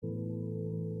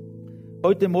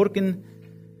Heute Morgen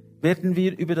werden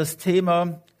wir über das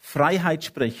Thema Freiheit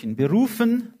sprechen.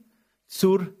 Berufen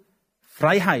zur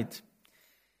Freiheit.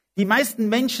 Die meisten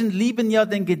Menschen lieben ja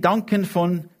den Gedanken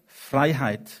von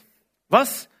Freiheit.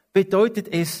 Was bedeutet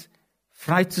es,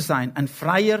 frei zu sein, ein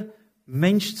freier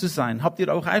Mensch zu sein? Habt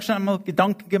ihr auch schon einmal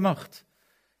Gedanken gemacht?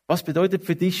 Was bedeutet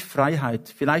für dich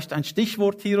Freiheit? Vielleicht ein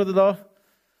Stichwort hier oder da?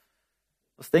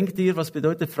 Was denkt ihr, was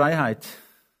bedeutet Freiheit?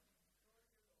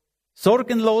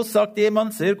 Sorgenlos, sagt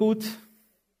jemand, sehr gut.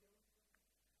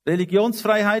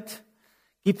 Religionsfreiheit,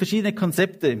 gibt verschiedene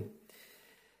Konzepte.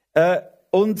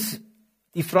 Und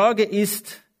die Frage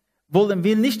ist, wollen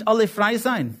wir nicht alle frei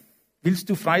sein? Willst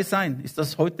du frei sein? Ist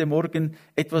das heute Morgen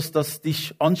etwas, das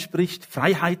dich anspricht?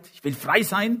 Freiheit, ich will frei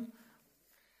sein.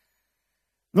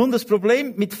 Nun, das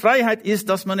Problem mit Freiheit ist,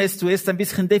 dass man es zuerst ein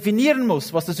bisschen definieren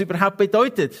muss, was das überhaupt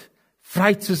bedeutet,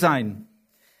 frei zu sein.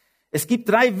 Es gibt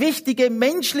 3 wichtige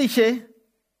menschliche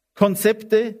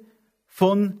Konzepte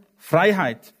von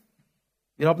Freiheit.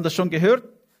 Wir haben das schon gehört.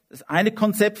 Das eine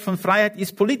Konzept von Freiheit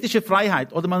ist politische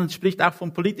Freiheit oder man spricht auch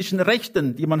von politischen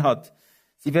Rechten, die man hat.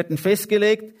 Sie werden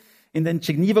festgelegt in den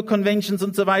Geneva Conventions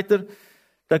und so weiter.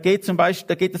 Da geht es zum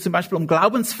Beispiel um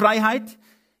Glaubensfreiheit.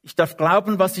 Ich darf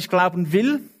glauben, was ich glauben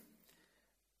will.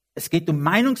 Es geht um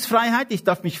Meinungsfreiheit. Ich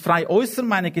darf mich frei äußern,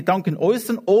 meine Gedanken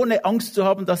äußern, ohne Angst zu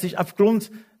haben, dass ich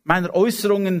aufgrund meiner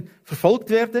Äußerungen verfolgt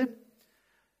werde.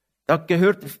 Da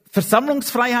gehört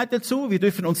Versammlungsfreiheit dazu. Wir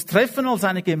dürfen uns treffen als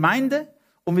eine Gemeinde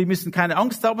und wir müssen keine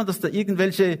Angst haben, dass da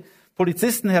irgendwelche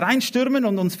Polizisten hereinstürmen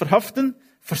und uns verhaften.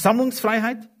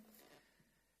 Versammlungsfreiheit.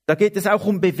 Da geht es auch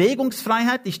um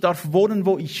Bewegungsfreiheit. Ich darf wohnen,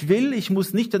 wo ich will. Ich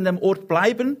muss nicht an dem Ort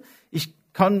bleiben. Ich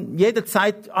kann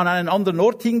jederzeit an einen anderen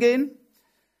Ort hingehen.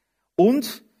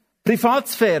 Und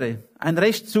Privatsphäre, ein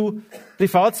Recht zu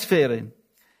Privatsphäre.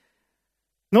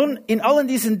 Nun, in allen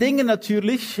diesen Dingen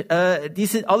natürlich, die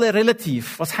sind alle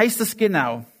relativ. Was heißt das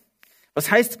genau? Was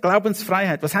heißt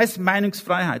Glaubensfreiheit? Was heißt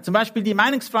Meinungsfreiheit? Zum Beispiel die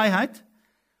Meinungsfreiheit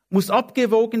muss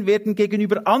abgewogen werden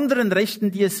gegenüber anderen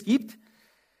Rechten, die es gibt.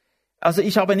 Also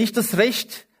ich habe nicht das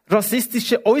Recht,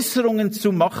 rassistische Äußerungen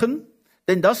zu machen,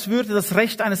 denn das würde das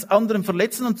Recht eines anderen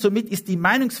verletzen und somit ist die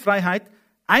Meinungsfreiheit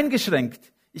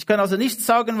eingeschränkt. Ich kann also nicht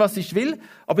sagen, was ich will,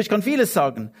 aber ich kann vieles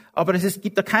sagen. Aber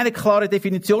gibt da keine klare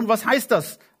Definition. Was heißt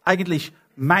das eigentlich,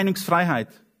 Meinungsfreiheit?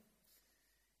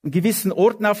 In gewissen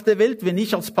Orten auf der Welt, wenn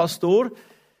ich als Pastor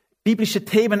biblische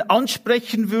Themen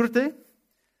ansprechen würde,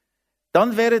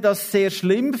 dann wäre das sehr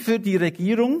schlimm für die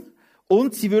Regierung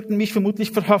und sie würden mich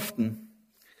vermutlich verhaften.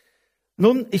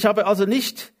 Nun, ich habe also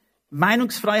nicht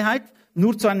Meinungsfreiheit,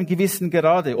 nur zu einem gewissen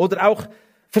Grade. Oder auch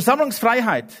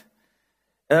Versammlungsfreiheit.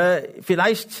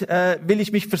 Vielleicht will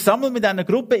ich mich versammeln mit einer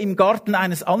Gruppe im Garten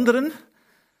eines anderen.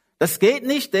 Das geht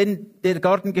nicht, denn der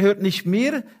Garten gehört nicht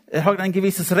mir. Er hat ein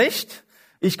gewisses Recht.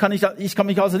 Ich kann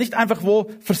mich also nicht einfach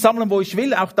versammeln, wo ich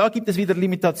will. Auch da gibt es wieder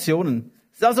Limitationen.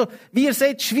 Es ist also, wie ihr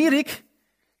seht, schwierig,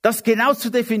 das genau zu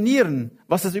definieren,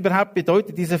 was das überhaupt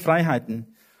bedeutet, diese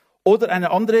Freiheiten. Oder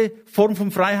eine andere Form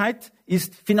von Freiheit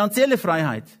ist finanzielle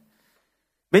Freiheit.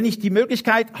 Wenn ich die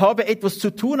Möglichkeit habe, etwas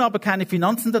zu tun, aber keine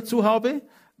Finanzen dazu habe,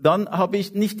 dann habe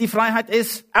ich nicht die Freiheit,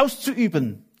 es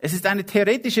auszuüben. Es ist eine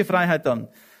theoretische Freiheit dann.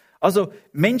 Also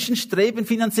Menschen streben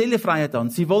finanzielle Freiheit an.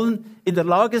 Sie wollen in der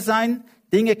Lage sein,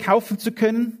 Dinge kaufen zu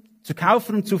können, zu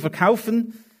kaufen und zu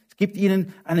verkaufen. Es gibt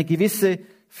ihnen eine gewisse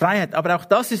Freiheit. Aber auch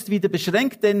das ist wieder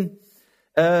beschränkt, denn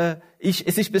es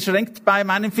ist beschränkt bei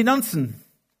meinen Finanzen.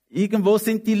 Irgendwo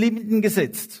sind die Limiten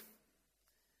gesetzt.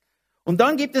 Und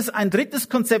dann gibt es ein drittes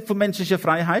Konzept von menschlicher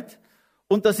Freiheit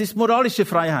und das ist moralische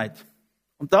Freiheit.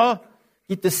 Und da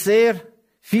gibt es sehr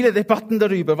viele Debatten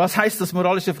darüber. Was heißt das,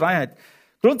 moralische Freiheit?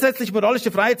 Grundsätzlich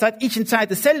moralische Freiheit sagt, ich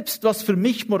entscheide selbst, was für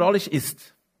mich moralisch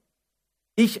ist.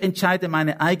 Ich entscheide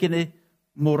meine eigene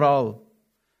Moral.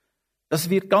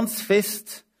 Das wird ganz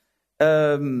fest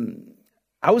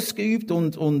ausgeübt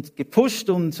und gepusht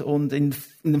und in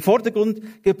den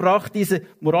Vordergrund gebracht, diese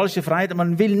moralische Freiheit.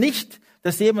 Man will nicht,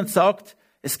 dass jemand sagt,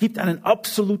 es gibt einen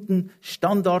absoluten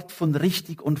Standard von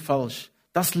richtig und falsch.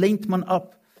 Das lehnt man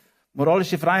ab.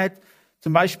 Moralische Freiheit,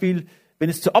 zum Beispiel, wenn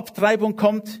es zur Abtreibung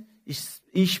kommt,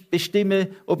 ich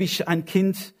bestimme, ob ich ein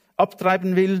Kind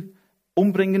abtreiben will,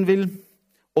 umbringen will.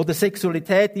 Oder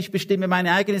Sexualität, ich bestimme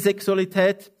meine eigene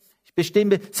Sexualität. Ich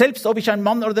bestimme, selbst ob ich ein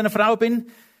Mann oder eine Frau bin,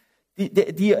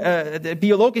 der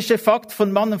biologische Fakt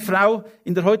von Mann und Frau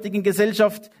in der heutigen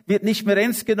Gesellschaft wird nicht mehr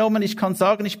ernst genommen. Ich kann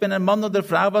sagen, ich bin ein Mann oder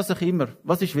Frau, was auch immer,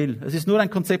 was ich will. Es ist nur ein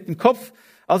Konzept im Kopf.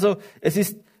 Also es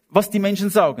ist, was die Menschen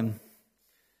sagen.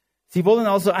 Sie wollen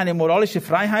also eine moralische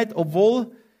Freiheit,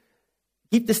 obwohl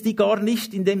gibt es die gar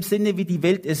nicht in dem Sinne, wie die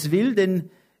Welt es will. Denn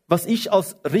was ich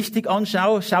als richtig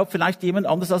anschaue, schaut vielleicht jemand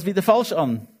anders als wieder falsch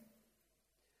an.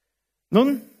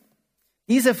 Nun,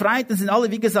 diese Freiheiten sind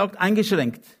alle, wie gesagt,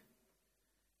 eingeschränkt.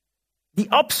 Die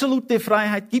absolute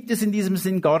Freiheit gibt es in diesem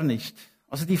Sinn gar nicht.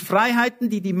 Also die Freiheiten,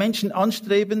 die die Menschen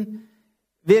anstreben,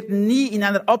 werden nie in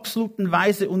einer absoluten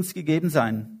Weise uns gegeben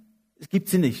sein. Es gibt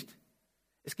sie nicht.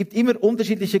 Es gibt immer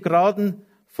unterschiedliche Graden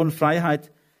von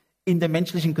Freiheit in dem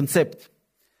menschlichen Konzept.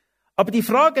 Aber die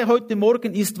Frage heute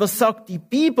Morgen ist, was sagt die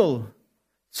Bibel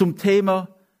zum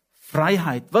Thema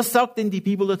Freiheit? Was sagt denn die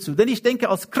Bibel dazu? Denn ich denke,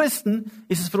 als Christen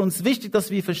ist es für uns wichtig, dass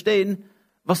wir verstehen,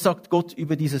 was sagt Gott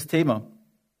über dieses Thema.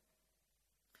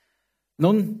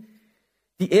 Nun,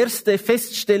 die erste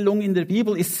Feststellung in der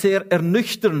Bibel ist sehr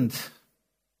ernüchternd.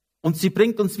 Und sie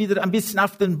bringt uns wieder ein bisschen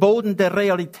auf den Boden der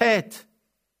Realität.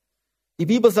 Die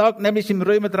Bibel sagt nämlich im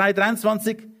Römer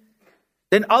 3,23,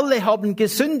 denn alle haben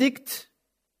gesündigt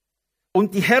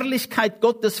und die Herrlichkeit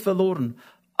Gottes verloren.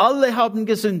 Alle haben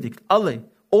gesündigt, alle,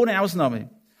 ohne Ausnahme.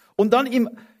 Und dann im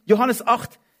Johannes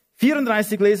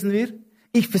 8,34 lesen wir,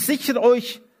 ich versichere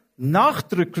euch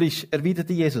nachdrücklich,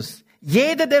 erwiderte Jesus,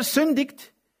 jeder, der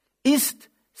sündigt, ist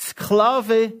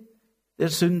Sklave der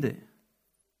Sünde.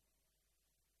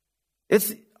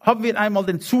 Jetzt haben wir einmal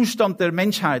den Zustand der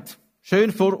Menschheit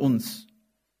schön vor uns.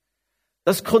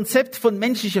 Das Konzept von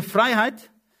menschlicher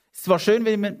Freiheit ist zwar schön,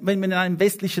 wenn man in einem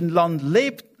westlichen Land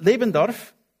leben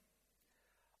darf,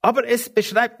 aber es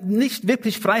beschreibt nicht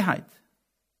wirklich Freiheit.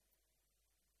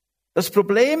 Das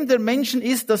Problem der Menschen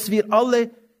ist, dass wir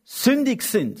alle sündig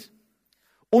sind.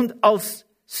 Und als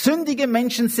sündige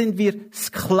Menschen sind wir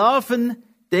Sklaven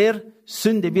der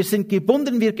Sünde. Wir sind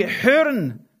gebunden, wir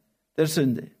gehören der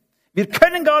Sünde. Wir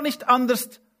können gar nicht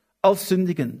anders als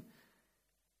sündigen.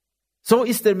 So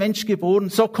ist der Mensch geboren,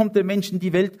 so kommt der Mensch in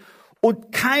die Welt.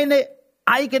 Und keine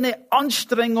eigene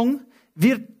Anstrengung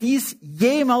wird dies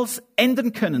jemals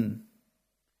ändern können.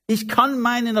 Ich kann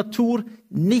meine Natur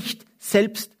nicht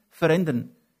selbst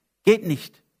verändern. Geht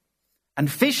nicht. Ein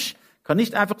Fisch kann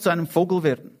nicht einfach zu einem Vogel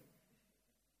werden.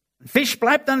 Ein Fisch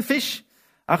bleibt ein Fisch,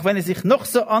 auch wenn er sich noch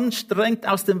so anstrengt,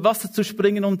 aus dem Wasser zu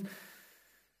springen und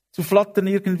zu flattern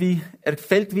irgendwie. Er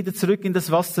fällt wieder zurück in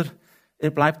das Wasser.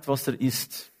 Er bleibt, was er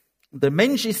ist. Und der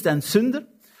Mensch ist ein Sünder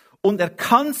und er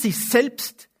kann sich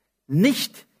selbst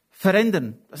nicht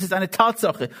verändern. Das ist eine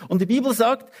Tatsache. Und die Bibel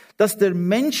sagt, dass der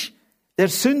Mensch, der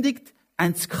sündigt,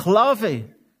 ein Sklave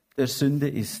der Sünde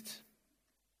ist.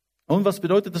 Und was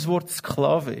bedeutet das Wort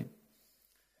Sklave?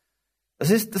 Das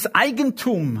ist das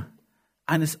Eigentum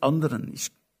eines anderen.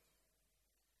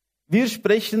 Wir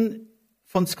sprechen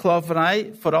von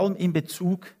Sklaverei vor allem in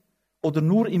Bezug oder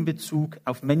nur in Bezug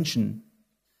auf Menschen.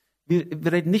 Wir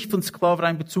reden nicht von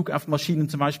Sklaverei in Bezug auf Maschinen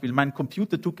zum Beispiel. Mein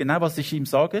Computer tut genau, was ich ihm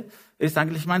sage. Er ist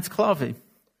eigentlich mein Sklave.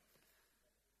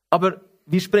 Aber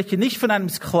wir sprechen nicht von einem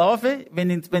Sklave,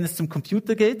 wenn es zum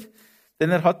Computer geht, denn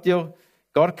er hat ja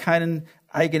gar keine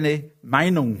eigene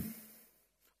Meinung.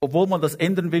 Obwohl man das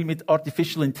ändern will mit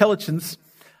Artificial Intelligence,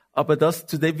 aber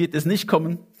zu dem wird es nicht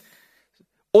kommen.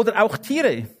 Oder auch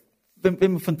Tiere.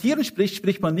 Wenn man von Tieren spricht,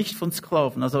 spricht man nicht von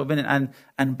Sklaven. Also wenn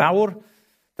ein Bauer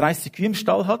 30 Kühe im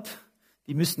Stall hat,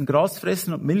 die müssen Gras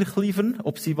fressen und Milch liefern,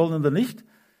 ob sie wollen oder nicht.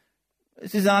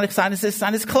 Es ist eigentlich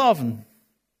seine Sklaven.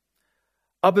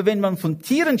 Aber wenn man von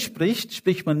Tieren spricht,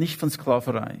 spricht man nicht von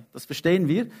Sklaverei. Das verstehen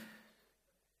wir.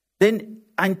 Denn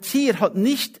ein Tier hat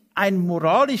nicht ein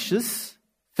moralisches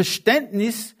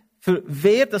Verständnis für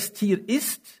wer das Tier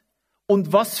ist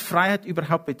und was Freiheit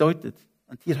überhaupt bedeutet.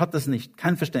 Ein Tier hat das nicht,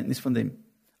 kein Verständnis von dem.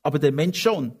 Aber der Mensch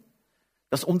schon.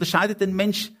 Das unterscheidet den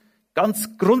Mensch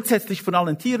ganz grundsätzlich von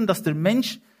allen Tieren, dass der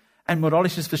Mensch ein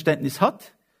moralisches Verständnis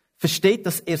hat, versteht,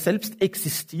 dass er selbst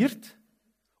existiert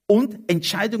und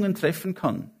Entscheidungen treffen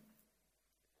kann.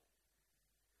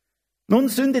 Nun,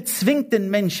 Sünde zwingt den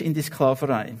Mensch in die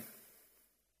Sklaverei.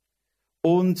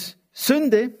 Und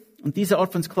Sünde und diese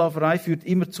Art von Sklaverei führt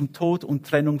immer zum Tod und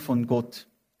Trennung von Gott.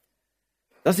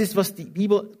 Das ist, was die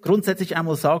Bibel grundsätzlich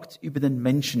einmal sagt über den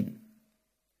Menschen.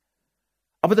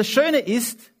 Aber das Schöne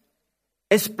ist,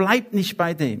 es bleibt nicht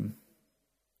bei dem.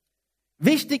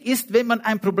 Wichtig ist, wenn man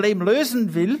ein Problem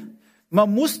lösen will,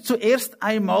 man muss zuerst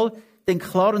einmal den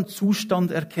klaren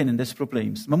Zustand erkennen des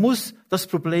Problems. Man muss das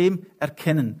Problem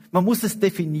erkennen. Man muss es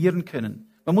definieren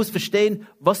können. Man muss verstehen,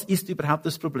 was ist überhaupt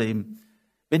das Problem.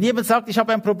 Wenn jemand sagt, ich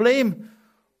habe ein Problem,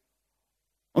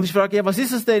 und ich frage, ja, was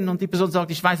ist es denn? Und die Person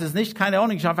sagt, ich weiß es nicht, keine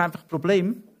Ahnung, ich habe einfach ein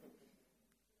Problem.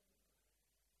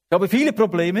 Ich habe viele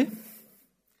Probleme.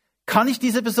 Kann ich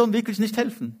dieser Person wirklich nicht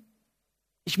helfen?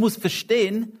 Ich muss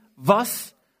verstehen,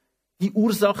 was die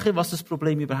Ursache, was das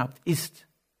Problem überhaupt ist.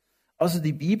 Also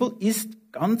die Bibel ist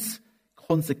ganz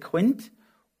konsequent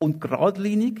und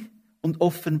geradlinig und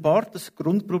offenbart das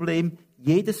Grundproblem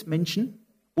jedes Menschen,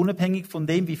 unabhängig von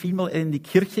dem, wie viel mal er in die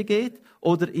Kirche geht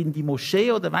oder in die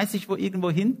Moschee oder weiß ich wo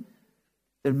irgendwo hin.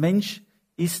 Der Mensch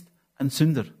ist ein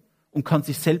Sünder und kann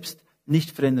sich selbst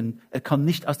nicht verändern. Er kann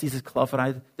nicht aus dieser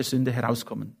Sklaverei der Sünde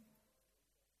herauskommen.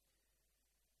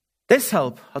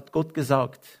 Deshalb hat Gott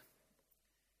gesagt,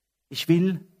 ich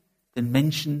will den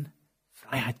Menschen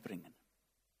Freiheit bringen.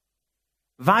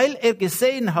 Weil er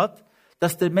gesehen hat,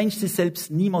 dass der Mensch sich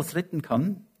selbst niemals retten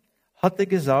kann, hat er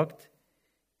gesagt,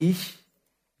 ich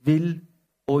will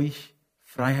euch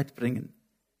Freiheit bringen.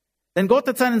 Denn Gott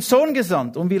hat seinen Sohn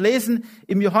gesandt und wir lesen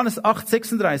im Johannes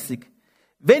 8,36,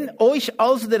 wenn euch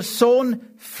also der Sohn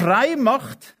frei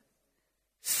macht,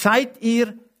 seid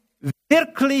ihr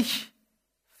wirklich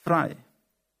frei.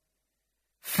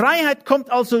 Freiheit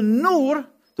kommt also nur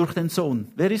durch den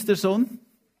Sohn. Wer ist der Sohn?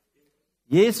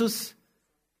 Jesus,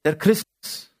 der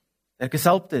Christus, der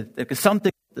Gesalbte, der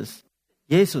Gesandte Gottes.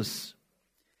 Jesus.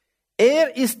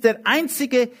 Er ist der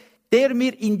Einzige, der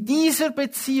mir in dieser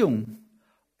Beziehung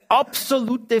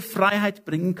absolute Freiheit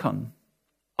bringen kann.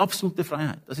 Absolute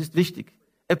Freiheit, das ist wichtig.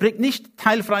 Er bringt nicht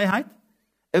Teilfreiheit,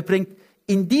 er bringt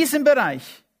in diesem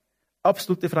Bereich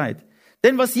absolute Freiheit.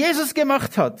 Denn was Jesus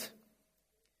gemacht hat,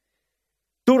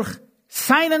 durch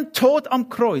seinen Tod am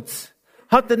Kreuz,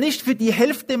 hat er nicht für die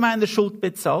Hälfte meiner Schuld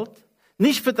bezahlt,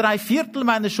 nicht für 3/4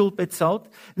 meiner Schuld bezahlt,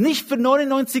 nicht für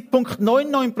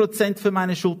 99,99% für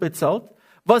meine Schuld bezahlt.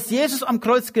 Was Jesus am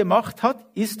Kreuz gemacht hat,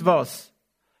 ist was?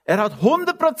 Er hat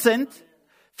 100%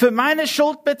 für meine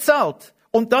Schuld bezahlt.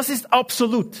 Und das ist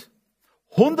absolut.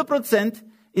 100%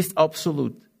 ist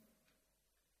absolut.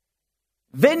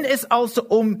 Wenn es also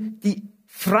um die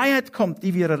Freiheit kommt,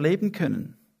 die wir erleben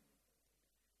können,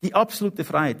 die absolute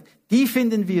Freiheit, die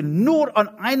finden wir nur an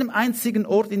einem einzigen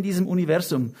Ort in diesem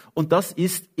Universum. Und das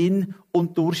ist in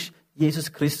und durch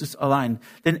Jesus Christus allein.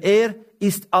 Denn er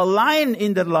ist allein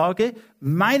in der Lage,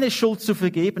 meine Schuld zu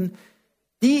vergeben,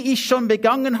 die ich schon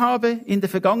begangen habe in der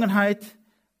Vergangenheit,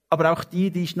 aber auch die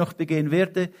ich noch begehen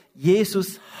werde.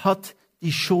 Jesus hat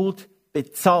die Schuld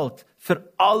bezahlt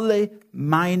für alle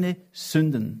meine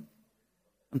Sünden.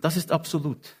 Und das ist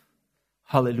absolut.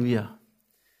 Halleluja.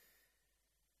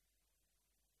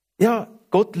 Ja,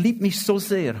 Gott liebt mich so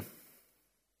sehr,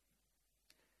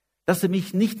 dass er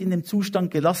mich nicht in dem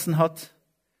Zustand gelassen hat,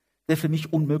 der für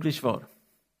mich unmöglich war.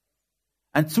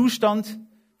 Ein Zustand,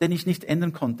 den ich nicht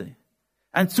ändern konnte.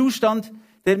 Ein Zustand,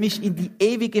 der mich in die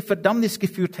ewige Verdammnis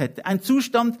geführt hätte. Ein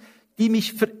Zustand, den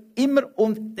mich für immer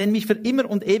und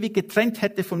ewig getrennt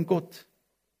hätte von Gott.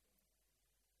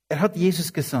 Er hat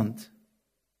Jesus gesandt.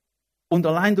 Und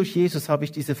allein durch Jesus habe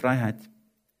ich diese Freiheit.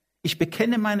 Ich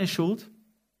bekenne meine Schuld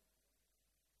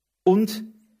und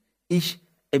ich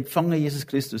empfange Jesus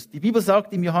Christus. Die Bibel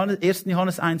sagt im 1.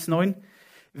 Johannes 1,9,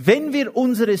 wenn wir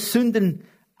unsere Sünden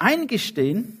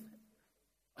eingestehen,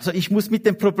 also ich muss mit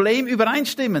dem Problem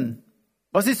übereinstimmen.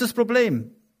 Was ist das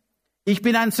Problem? Ich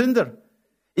bin ein Sünder.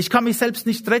 Ich kann mich selbst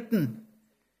nicht retten.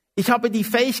 Ich habe die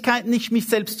Fähigkeit nicht, mich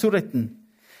selbst zu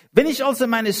retten. Wenn ich also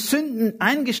meine Sünden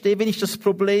eingestehe, wenn ich das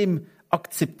Problem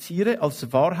akzeptiere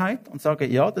als Wahrheit und sage,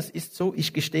 ja, das ist so,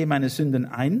 ich gestehe meine Sünden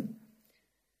ein.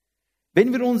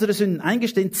 Wenn wir unsere Sünden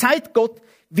eingestehen, zeigt Gott,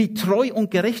 wie treu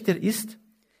und gerecht er ist.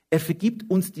 Er vergibt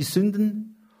uns die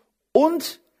Sünden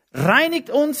und reinigt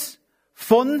uns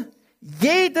von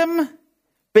jedem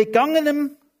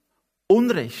begangenen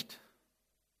Unrecht.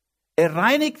 Er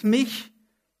reinigt mich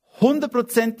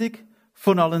 100%ig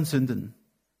von allen Sünden.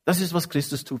 Das ist, was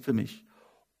Christus tut für mich.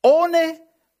 Ohne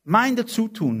mein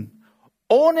Dazutun,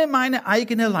 ohne meine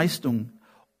eigene Leistung,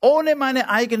 ohne meine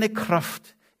eigene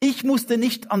Kraft. Ich musste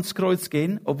nicht ans Kreuz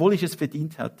gehen, obwohl ich es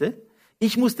verdient hatte.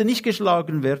 Ich musste nicht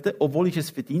geschlagen werden, obwohl ich es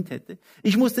verdient hätte.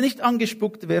 Ich musste nicht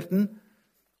angespuckt werden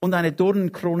und eine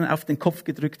Dornenkrone auf den Kopf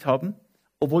gedrückt haben,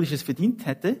 obwohl ich es verdient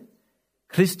hätte.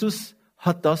 Christus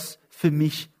hat das für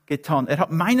mich getan. Er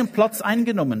hat meinen Platz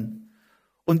eingenommen.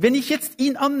 Und wenn ich jetzt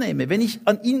ihn annehme, wenn ich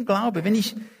an ihn glaube, wenn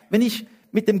ich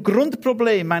mit dem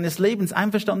Grundproblem meines Lebens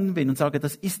einverstanden bin und sage,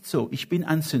 das ist so, ich bin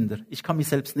ein Sünder, ich kann mich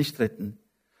selbst nicht retten.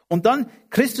 Und dann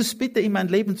Christus bitte, in mein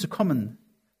Leben zu kommen,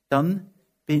 dann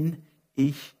bin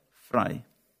ich frei.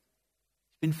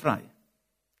 Ich bin frei.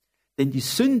 Denn die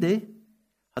Sünde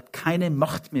hat keine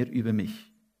Macht mehr über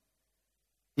mich.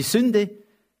 Die Sünde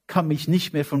kann mich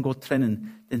nicht mehr von Gott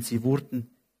trennen, denn sie wurden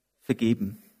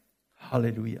vergeben.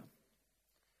 Halleluja.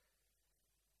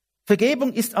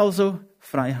 Vergebung ist also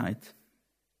Freiheit.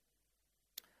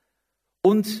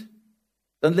 Und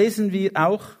dann lesen wir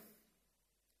auch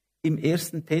im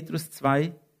 1. Petrus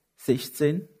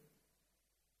 2,16,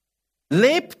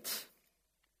 lebt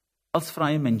als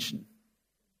freie Menschen.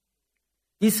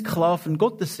 die Sklaven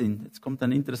Gottes sind. Jetzt kommt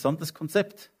ein interessantes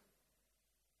Konzept.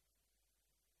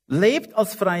 Lebt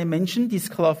als freie Menschen, die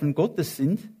Sklaven Gottes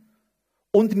sind,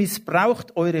 und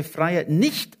missbraucht eure Freiheit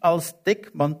nicht als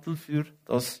Deckmantel für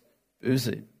das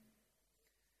Böse.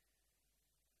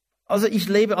 Also ich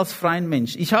lebe als freier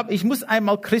Mensch. Ich muss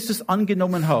einmal Christus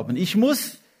angenommen haben. Ich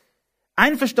muss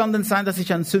einverstanden sein, dass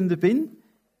ich ein Sünder bin.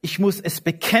 Ich muss es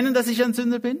bekennen, dass ich ein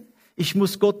Sünder bin. Ich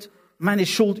muss Gott meine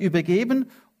Schuld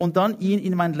übergeben und dann ihn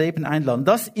in mein Leben einladen.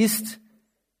 Das ist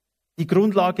die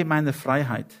Grundlage meiner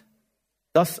Freiheit.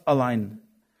 Das allein.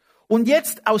 Und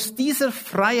jetzt aus dieser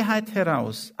Freiheit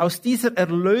heraus, aus dieser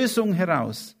Erlösung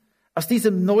heraus, aus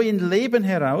diesem neuen Leben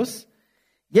heraus,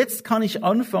 jetzt kann ich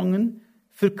anfangen,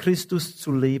 für Christus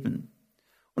zu leben.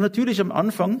 Und natürlich am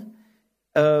Anfang,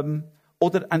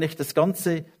 oder eigentlich das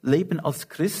ganze Leben als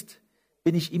Christ,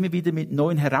 bin ich immer wieder mit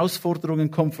neuen Herausforderungen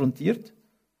konfrontiert.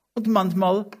 Und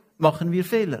manchmal machen wir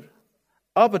Fehler.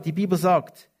 Aber die Bibel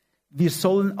sagt, wir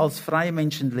sollen als freie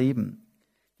Menschen leben,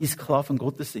 die Sklaven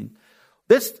Gottes sind.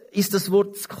 Jetzt ist das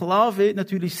Wort Sklave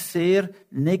natürlich sehr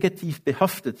negativ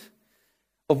behaftet.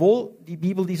 Obwohl die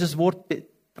Bibel dieses Wort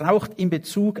braucht in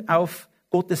Bezug auf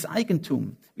Gottes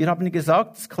Eigentum. Wir haben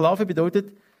gesagt, Sklave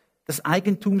bedeutet das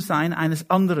Eigentumsein eines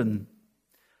anderen.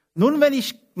 Nun, wenn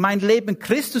ich mein Leben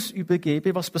Christus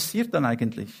übergebe, was passiert dann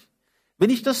eigentlich? Wenn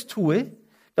ich das tue,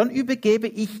 dann übergebe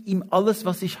ich ihm alles,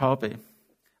 was ich habe.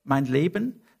 Mein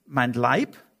Leben, mein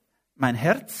Leib, mein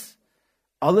Herz,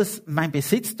 alles, mein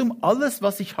Besitztum, alles,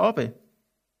 was ich habe.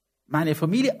 Meine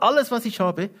Familie, alles, was ich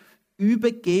habe,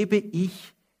 übergebe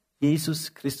ich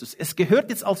Jesus Christus. Es gehört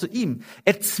jetzt also ihm.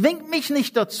 Er zwingt mich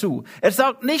nicht dazu. Er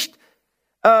sagt nicht,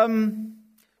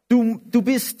 du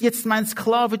bist jetzt mein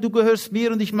Sklave, du gehörst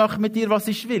mir und ich mache mit dir, was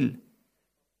ich will.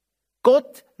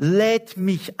 Gott lädt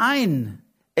mich ein.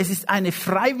 Es ist eine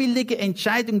freiwillige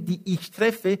Entscheidung, die ich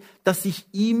treffe, dass ich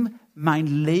ihm mein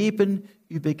Leben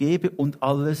übergebe und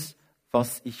alles,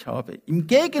 was ich habe. Im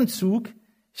Gegenzug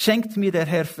schenkt mir der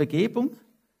Herr Vergebung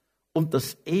und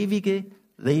das ewige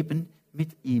Leben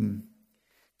mit ihm.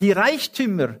 Die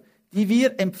Reichtümer, die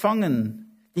wir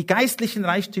empfangen, die geistlichen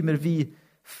Reichtümer wie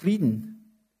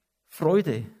Frieden,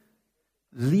 Freude,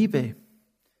 Liebe,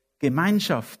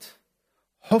 Gemeinschaft,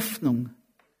 Hoffnung,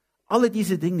 alle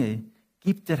diese Dinge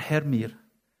gibt der Herr mir.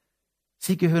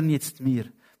 Sie gehören jetzt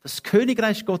mir. Das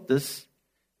Königreich Gottes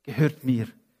gehört mir.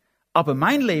 Aber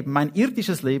mein Leben, mein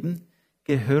irdisches Leben,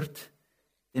 gehört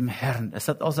dem Herrn. Es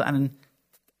hat also einen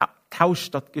Tausch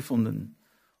stattgefunden.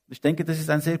 Und ich denke, das ist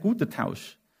ein sehr guter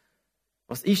Tausch.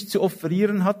 Was ich zu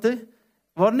offerieren hatte,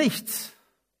 war nichts.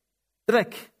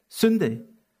 Dreck, Sünde.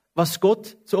 Was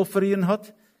Gott zu offerieren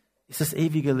hat, ist das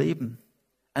ewige Leben.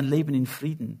 Ein Leben in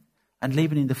Frieden, ein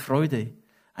Leben in der Freude,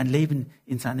 ein Leben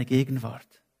in seiner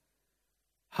Gegenwart.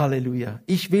 Halleluja.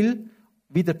 Ich will,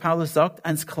 wie der Paulus sagt,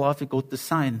 ein Sklave Gottes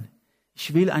sein.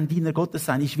 Ich will ein Diener Gottes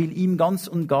sein. Ich will ihm ganz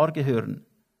und gar gehören.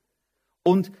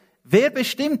 Und wer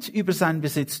bestimmt über sein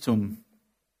Besitztum?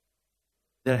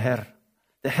 Der Herr.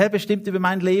 Der Herr bestimmt über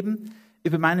mein Leben,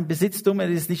 über meinen Besitztum. Er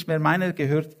ist nicht mehr meiner, er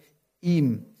gehört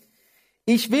ihm.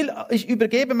 Ich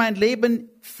übergebe mein Leben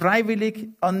freiwillig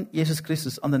an Jesus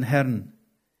Christus, an den Herrn.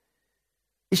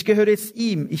 Ich gehöre jetzt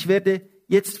ihm. Ich werde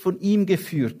jetzt von ihm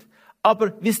geführt.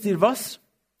 Aber wisst ihr was?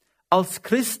 Als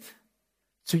Christ,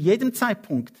 zu jedem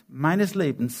Zeitpunkt meines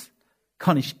Lebens,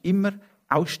 kann ich immer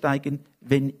aussteigen,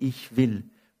 wenn ich will.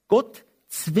 Gott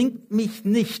zwingt mich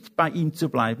nicht, bei ihm zu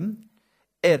bleiben.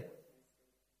 Er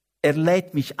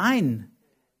lädt mich ein.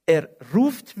 Er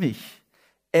ruft mich.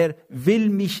 Er will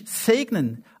mich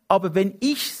segnen. Aber wenn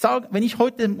ich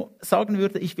heute sagen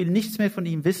würde, ich will nichts mehr von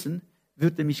ihm wissen,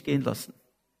 würde er mich gehen lassen.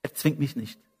 Er zwingt mich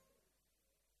nicht.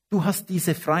 Du hast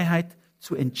diese Freiheit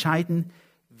zu entscheiden,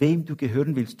 wem du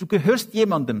gehören willst. Du gehörst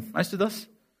jemandem, weißt du das?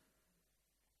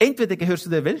 Entweder gehörst du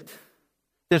der Welt,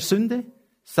 der Sünde,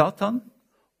 Satan,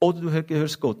 oder du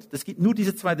gehörst Gott. Es gibt nur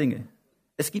diese zwei Dinge.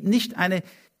 Es gibt nicht eine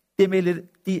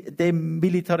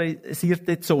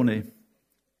demilitarisierte Zone.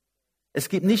 Es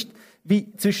gibt nicht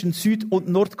wie zwischen Süd- und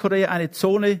Nordkorea eine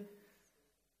Zone,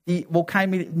 wo kein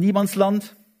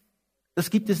Niemandsland. Das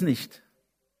gibt es nicht.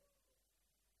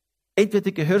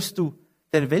 Entweder gehörst du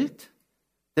der Welt,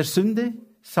 der Sünde,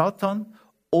 Satan,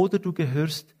 oder du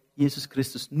gehörst Jesus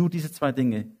Christus. Nur diese zwei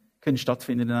Dinge können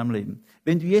stattfinden in deinem Leben.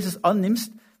 Wenn du Jesus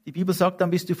annimmst, die Bibel sagt,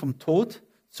 dann bist du vom Tod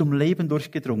zum Leben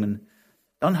durchgedrungen.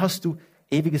 Dann hast du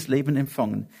ewiges Leben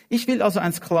empfangen. Ich will also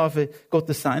ein Sklave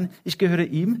Gottes sein. Ich gehöre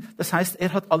ihm. Das heißt,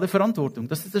 er hat alle Verantwortung.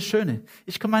 Das ist das Schöne.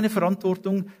 Ich kann meine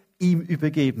Verantwortung ihm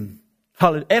übergeben.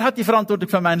 Er hat die Verantwortung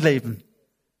für mein Leben.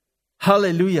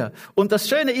 Halleluja. Und das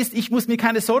Schöne ist, ich muss mir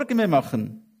keine Sorgen mehr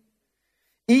machen.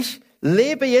 Ich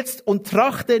lebe jetzt und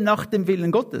trachte nach dem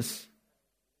Willen Gottes.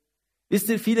 Wisst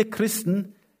ihr, viele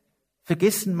Christen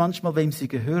vergessen manchmal, wem sie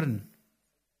gehören.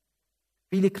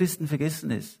 Viele Christen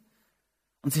vergessen es.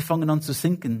 Und sie fangen an zu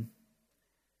sinken.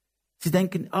 Sie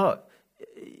denken,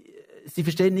 sie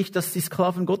verstehen nicht, dass sie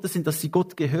Sklaven Gottes sind, dass sie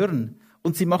Gott gehören.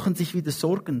 Und sie machen sich wieder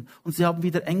Sorgen und sie haben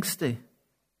wieder Ängste,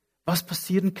 was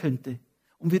passieren könnte.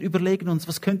 Und wir überlegen uns,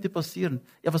 was könnte passieren?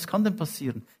 Ja, was kann denn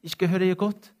passieren? Ich gehöre ja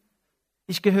Gott.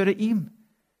 Ich gehöre ihm.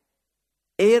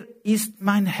 Er ist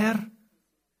mein Herr.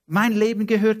 Mein Leben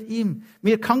gehört ihm.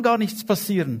 Mir kann gar nichts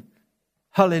passieren.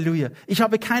 Halleluja. Ich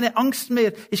habe keine Angst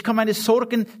mehr. Ich kann meine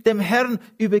Sorgen dem Herrn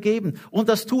übergeben. Und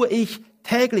das tue ich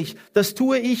täglich. Das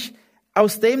tue ich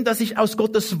aus dem, dass ich aus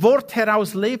Gottes Wort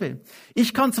heraus lebe.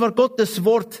 Ich kann zwar Gottes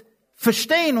Wort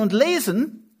verstehen und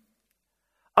lesen,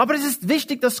 aber es ist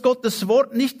wichtig, dass Gottes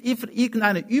Wort nicht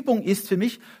irgendeine Übung ist für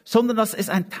mich, sondern dass es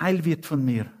ein Teil wird von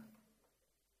mir.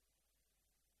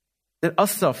 Der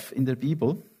Asaf in der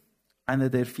Bibel, einer,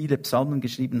 der viele Psalmen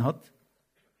geschrieben hat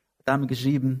einmal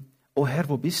geschrieben, O Herr,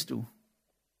 wo bist du?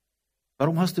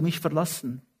 Warum hast du mich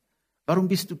verlassen? Warum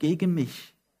bist du gegen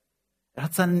mich? Er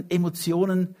hat seinen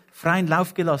Emotionen freien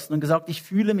Lauf gelassen und gesagt, ich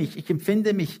fühle mich, ich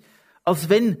empfinde mich, als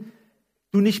wenn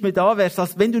du nicht mehr da wärst,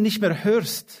 als wenn du nicht mehr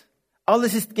hörst.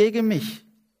 Alles ist gegen mich.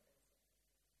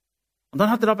 Und dann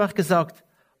hat er aber auch gesagt,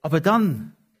 aber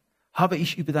dann habe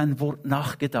ich über dein Wort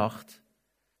nachgedacht.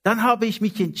 Dann habe ich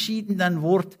mich entschieden, dein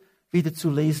Wort wieder zu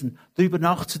lesen, darüber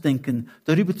nachzudenken,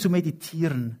 darüber zu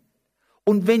meditieren.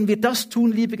 Und wenn wir das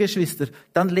tun, liebe Geschwister,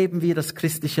 dann leben wir das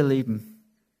christliche Leben.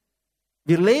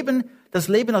 Wir leben das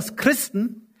Leben als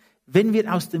Christen, wenn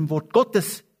wir aus dem Wort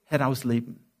Gottes heraus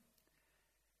leben.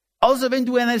 Also wenn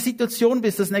du in einer Situation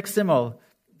bist, das nächste Mal,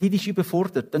 die dich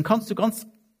überfordert, dann kannst du ganz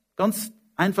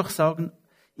einfach sagen,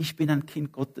 ich bin ein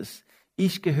Kind Gottes.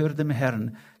 Ich gehöre dem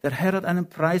Herrn. Der Herr hat einen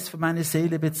Preis für meine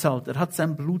Seele bezahlt. Er hat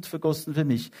sein Blut vergossen für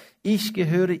mich. Ich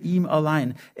gehöre ihm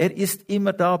allein. Er ist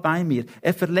immer da bei mir.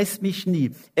 Er verlässt mich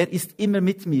nie. Er ist immer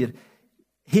mit mir.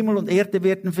 Himmel und Erde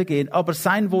werden vergehen, aber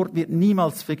sein Wort wird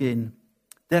niemals vergehen.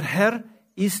 Der Herr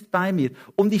ist bei mir.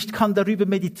 Und ich kann darüber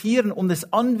meditieren und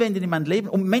es anwenden in mein Leben.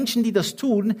 Und Menschen, die das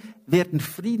tun, werden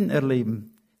Frieden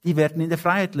erleben. Die werden in der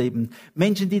Freiheit leben.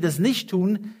 Menschen, die das nicht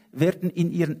tun, werden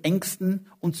in ihren Ängsten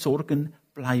und Sorgen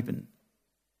bleiben.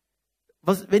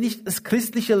 Wenn ich das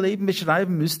christliche Leben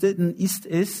beschreiben müsste, dann ist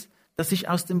es, dass ich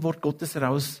aus dem Wort Gottes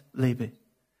heraus lebe.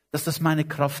 Dass das meine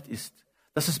Kraft ist.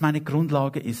 Dass es meine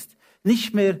Grundlage ist.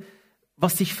 Nicht mehr,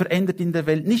 was sich verändert in der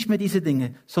Welt, nicht mehr diese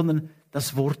Dinge, sondern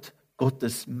das Wort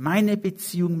Gottes. Meine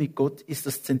Beziehung mit Gott ist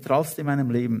das Zentralste in meinem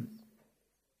Leben.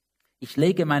 Ich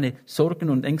lege meine Sorgen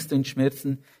und Ängste und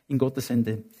Schmerzen in Gottes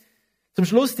Hände. Zum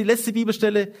Schluss die letzte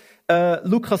Bibelstelle,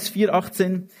 Lukas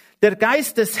 4,18. Der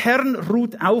Geist des Herrn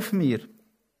ruht auf mir,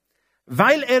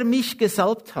 weil er mich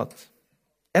gesalbt hat.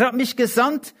 Er hat mich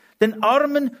gesandt, den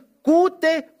Armen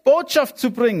gute Botschaft zu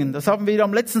bringen. Das haben wir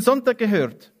am letzten Sonntag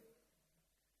gehört.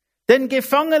 Den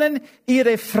Gefangenen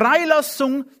ihre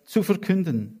Freilassung zu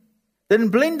verkünden. Den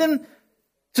Blinden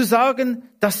zu sagen,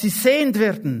 dass sie sehend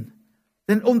werden.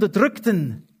 Den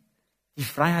Unterdrückten die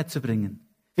Freiheit zu bringen.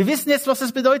 Wir wissen jetzt, was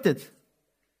das bedeutet.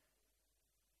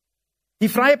 Die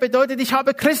Freiheit bedeutet, ich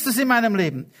habe Christus in meinem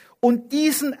Leben. Und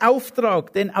diesen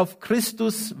Auftrag, den auf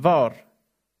Christus war,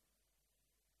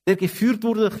 der geführt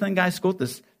wurde durch den Geist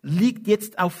Gottes, liegt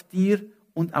jetzt auf dir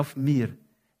und auf mir.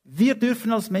 Wir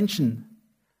dürfen als Menschen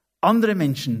andere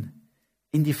Menschen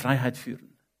in die Freiheit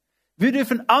führen. Wir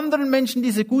dürfen anderen Menschen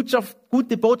diese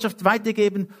gute Botschaft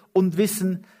weitergeben und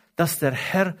wissen, dass der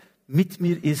Herr mit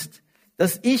mir ist,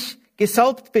 dass ich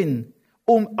gesalbt bin,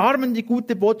 um Armen die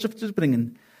gute Botschaft zu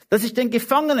bringen, dass ich den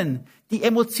Gefangenen, die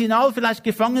emotional vielleicht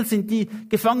gefangen sind, die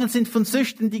gefangen sind von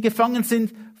Süchten, die gefangen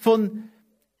sind von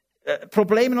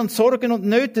Problemen und Sorgen und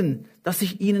Nöten, dass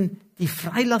ich ihnen die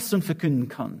Freilassung verkünden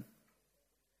kann.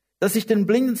 Dass ich den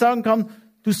Blinden sagen kann,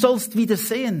 du sollst wieder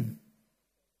sehen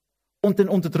und den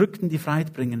Unterdrückten die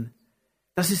Freiheit bringen.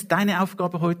 Das ist deine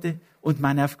Aufgabe heute und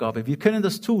meine Aufgabe. Wir können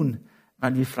das tun,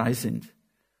 weil wir frei sind.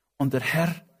 Und der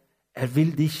Herr, er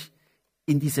will dich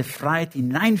in diese Freiheit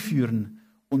hineinführen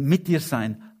und mit dir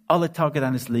sein, alle Tage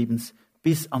deines Lebens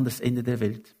bis an das Ende der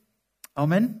Welt.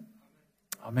 Amen.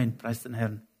 Amen. Preis den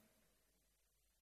Herrn.